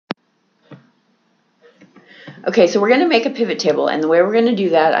Okay, so we're going to make a pivot table, and the way we're going to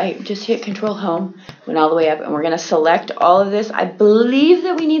do that, I just hit Control Home, went all the way up, and we're going to select all of this. I believe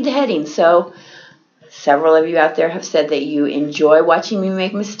that we need the heading, so several of you out there have said that you enjoy watching me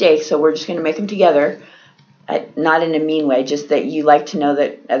make mistakes, so we're just going to make them together. Not in a mean way, just that you like to know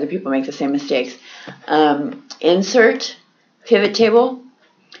that other people make the same mistakes. Insert, pivot table,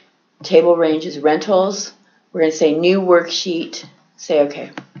 table range is rentals. We're going to say new worksheet, say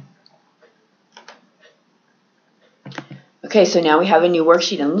OK. Okay, so now we have a new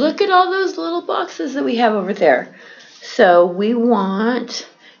worksheet, and look at all those little boxes that we have over there. So we want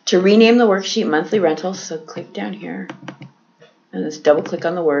to rename the worksheet monthly rentals, so click down here, and let's double click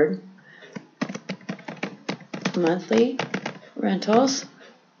on the word. Monthly rentals,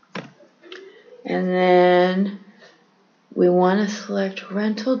 and then we want to select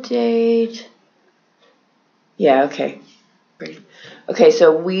rental date. Yeah, okay. Okay,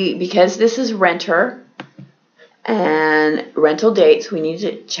 so because this is renter and rental dates, we need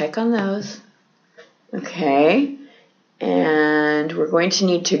to check on those. Okay, and we're going to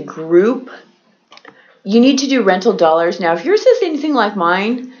need to group. You need to do rental dollars. Now, if yours is anything like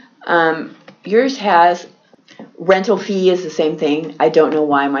mine, yours has rental fee is the same thing. I don't know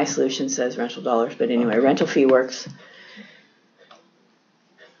why my solution says rental dollars, but anyway, rental fee works.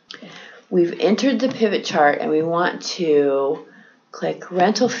 We've entered the pivot chart, and we want to click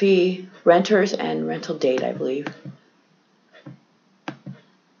rental fee, renters, and rental date, I believe.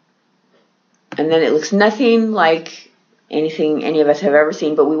 And then it looks nothing like anything any of us have ever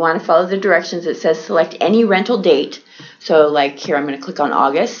seen, but we want to follow the directions. It says select any rental date. So like here, I'm going to click on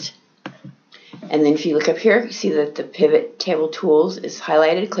August. And then if you look up here, you see that the pivot table tools is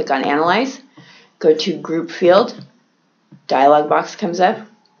highlighted. Click on Analyze. Go to Group Field. Dialog box comes up.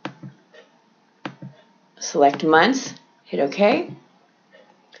 Select Months. Hit OK.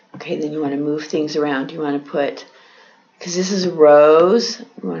 Okay, then you want to move things around. You want to put, because this is rows,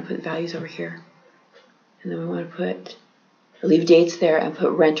 we want to put values over here. And then we want to leave dates there and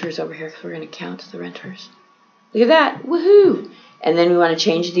put renters over here because we're going to count the renters. Look at that. Woohoo! And then we want to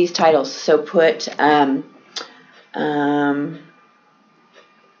change these titles. So put,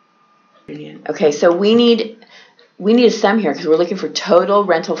 okay, so we need a sum here because we're looking for total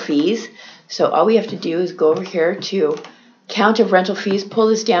rental fees. So all we have to do is go over here to count of rental fees, pull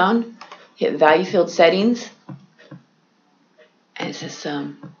this down, hit value field settings, and it says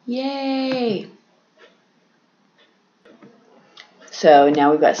sum. Yay! So now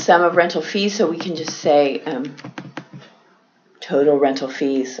we've got sum of rental fees, so we can just say total rental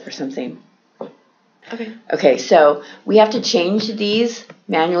fees or something. Okay, so we have to change these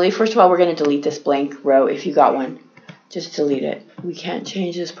manually. First of all, we're going to delete this blank row if you got one. Just delete it. We can't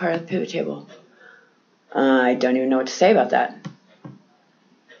change this part of the pivot table. I don't even know what to say about that.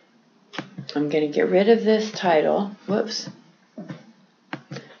 I'm going to get rid of this title. Whoops.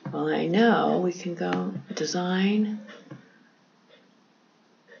 Well, I know we can go design.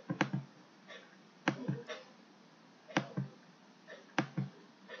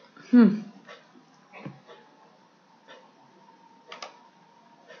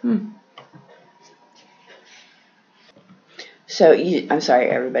 So I'm sorry,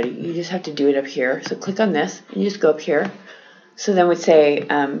 everybody. You just have to do it up here. So click on this, and you just go up here. So then we'd say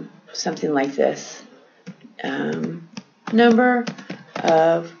something like this: number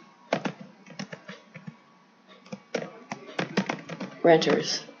of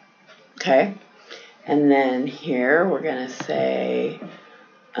renters. Okay, and then here we're gonna say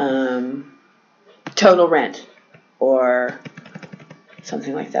total rent, or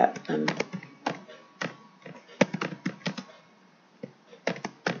something like that.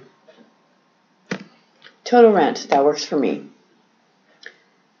 Total rent, that works for me.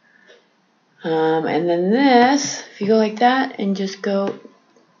 And then this, if you go like that and just go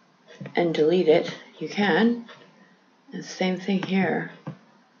and delete it, you can. And same thing here.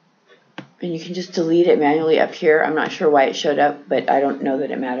 And you can just delete it manually up here. I'm not sure why it showed up, but I don't know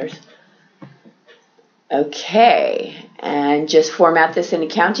that it matters. Okay, and just format this in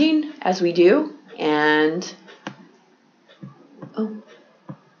accounting as we do. And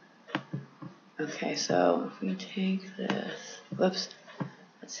okay, so if we take this, whoops,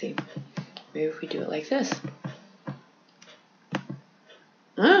 let's see, maybe if we do it like this.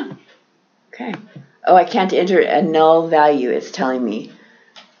 Okay. Oh, I can't enter a null value, it's telling me.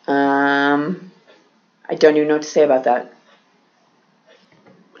 I don't even know what to say about that.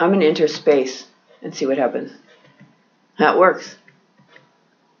 I'm going to enter space and see what happens. That works.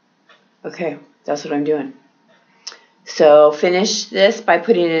 Okay, that's what I'm doing. So finish this by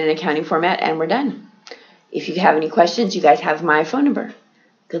putting it in an accounting format, and we're done. If you have any questions, you guys have my phone number.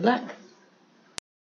 Good luck.